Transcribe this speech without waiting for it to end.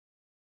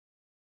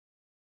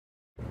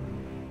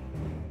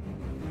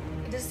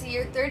is the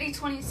year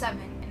 3027,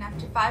 and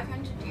after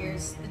 500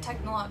 years, the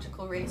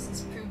technological race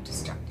has proved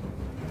destructive,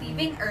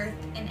 leaving Earth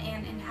in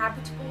an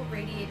inhabitable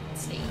radiated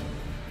state.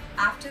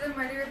 After the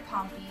murder of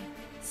Pompey,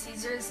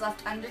 Caesar is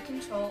left under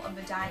control of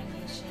a dying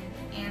nation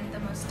and the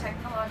most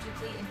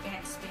technologically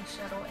advanced space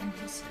shuttle in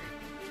history,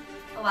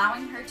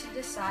 allowing her to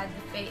decide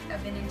the fate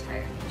of an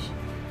entire nation.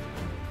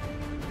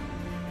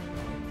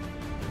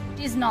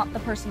 She's not the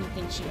person you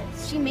think she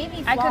is. She may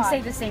be flawed. I could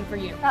say the same for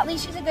you. At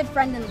least she's a good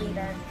friend and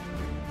leader.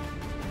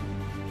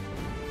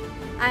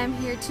 I am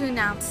here to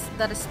announce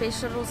that a space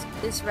shuttle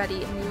is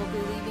ready and we will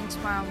be leaving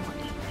tomorrow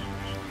morning.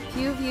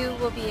 Few of you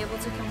will be able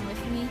to come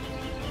with me.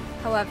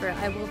 However,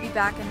 I will be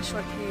back in a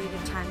short period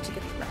of time to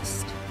get the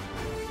rest.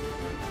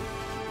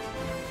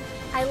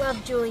 I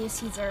love Julius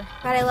Caesar,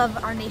 but I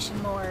love our nation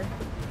more.